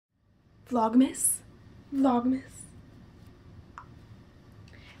Vlogmas. Vlogmas.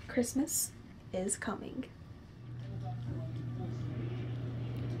 Christmas is coming.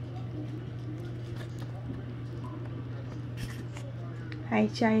 Hi,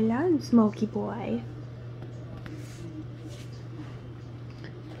 Shyla and Smokey boy.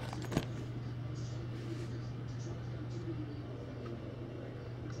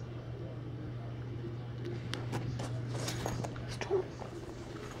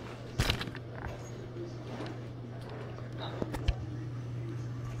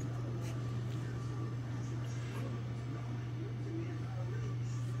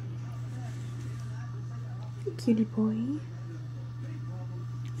 Cutie boy.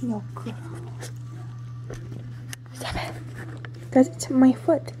 Look. Stop it. Guys, it's my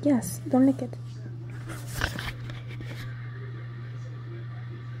foot. Yes, don't lick it.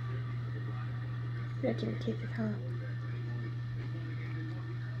 Jag kan keep it, huh?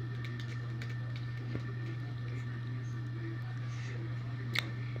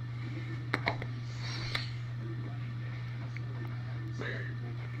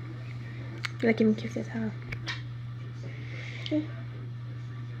 Jag kan keep it, huh? Okay.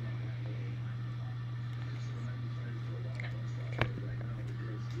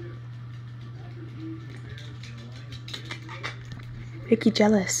 Vicky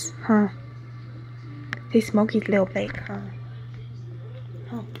jealous, huh? Say Smokey's little Blake, huh?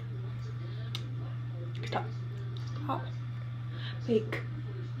 Oh. Stop. Stop. Blake.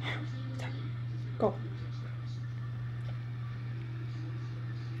 Stop. Go.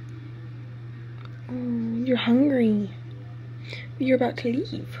 Oh, you're hungry. You're about to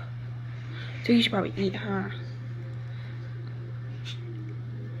leave. So you should probably eat, huh?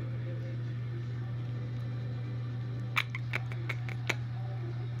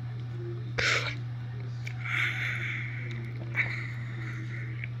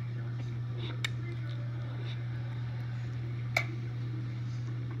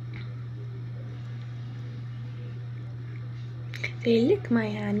 Say, lick my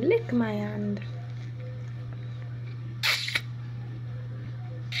hand, lick my hand.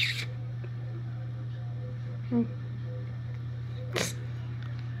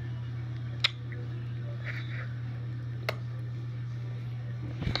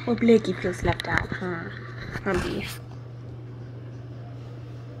 Oh, Blakey feels left out, huh? Humpy.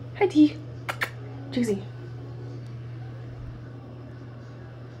 Hi, T. Juicy.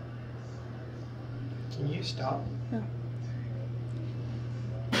 Can you stop? No.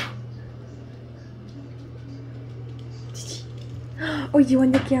 Oh, you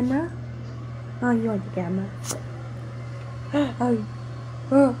want the camera? Oh, you want the camera? Oh.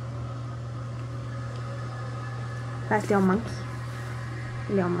 Oh. That's little monkey.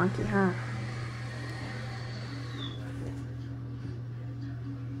 Little monkey, huh?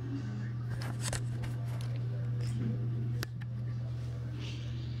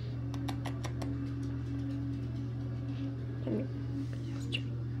 Let me just try.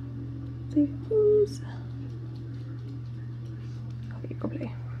 See who's. Okay, go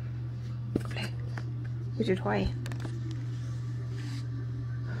play. Go play. Where's your toy?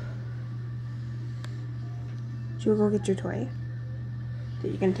 Should we go get your toy that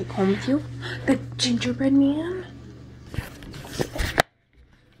you're gonna take home with you? The gingerbread man?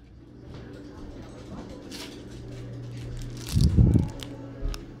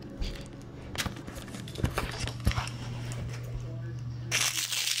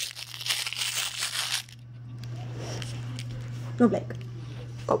 No, Blake.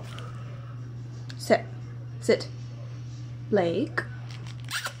 Go. Sit. Sit. Blake.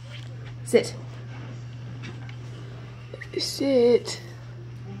 Sit. Sit.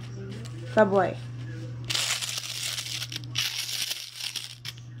 Bad boy.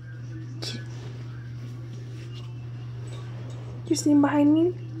 You're sitting behind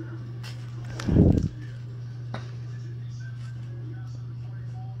me?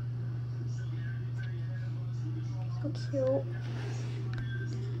 So cute.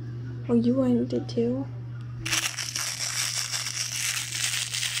 Oh, you wanted it too?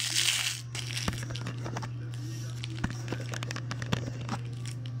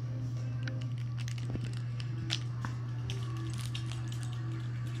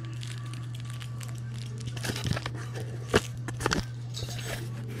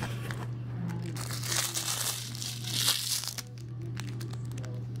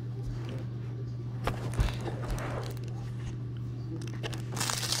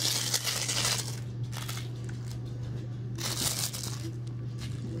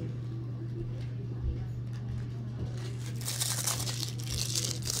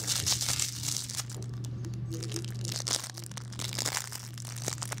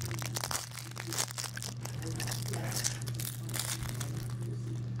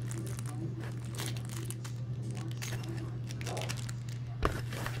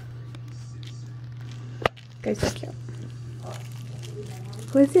 Okay, so cute.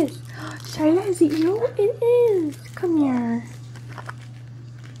 What is this? Shyla, is it you? It is. Come here.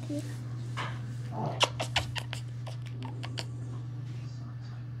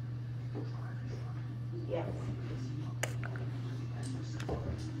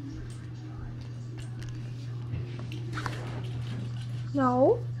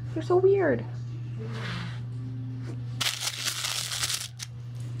 No, you're so weird.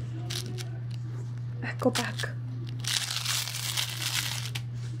 Go back.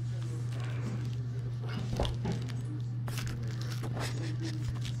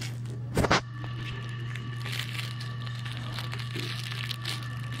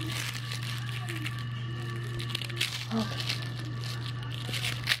 Oh.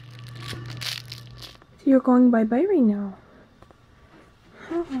 So you're going bye-bye right now.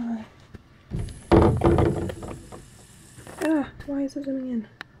 Huh. Why is it zooming in?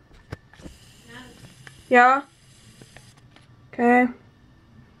 Yeah? Okay.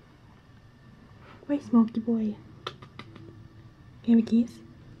 Why, Smokey boy? Can we kiss?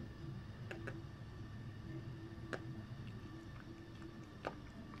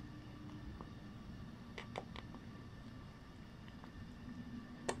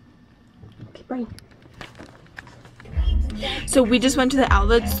 Okay, bye. So we just went to the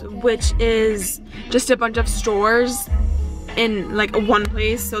outlets, which is just a bunch of stores in like one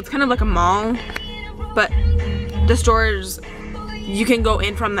place. So it's kind of like a mall, but the stores, you can go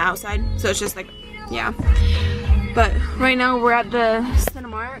in from the outside. So it's just like, yeah. But right now we're at the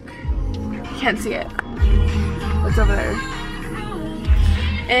Cinemark. You can't see it. It's over there.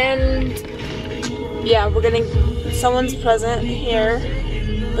 And yeah, we're getting someone's present here.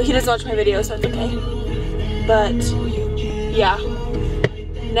 But he doesn't watch my video, so it's okay. But yeah.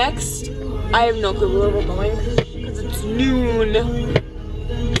 Next, I have no clue where we're going because it's noon.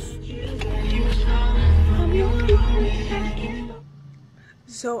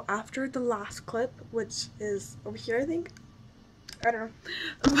 So after the last clip, which is over here, I think. I don't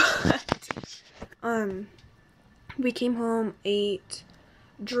know. But we came home, ate,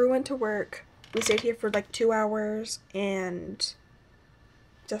 Drew went to work. We stayed here for like 2 hours and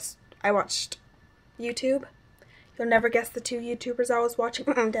just I watched YouTube. You'll never guess the 2 YouTubers I was watching.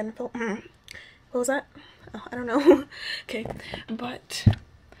 What was that? Oh, I don't know. Okay, but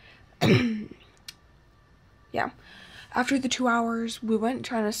yeah. After the 2 hours, we went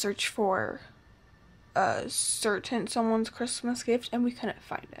trying to search for someone's Christmas gift, and we couldn't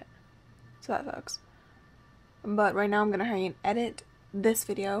find it. So that sucks. But right now I'm gonna hurry and edit this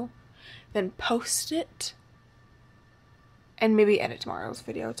video, then post it, and maybe edit tomorrow's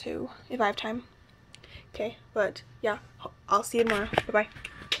video too, if I have time. Okay, but yeah, I'll see you tomorrow. Bye-bye.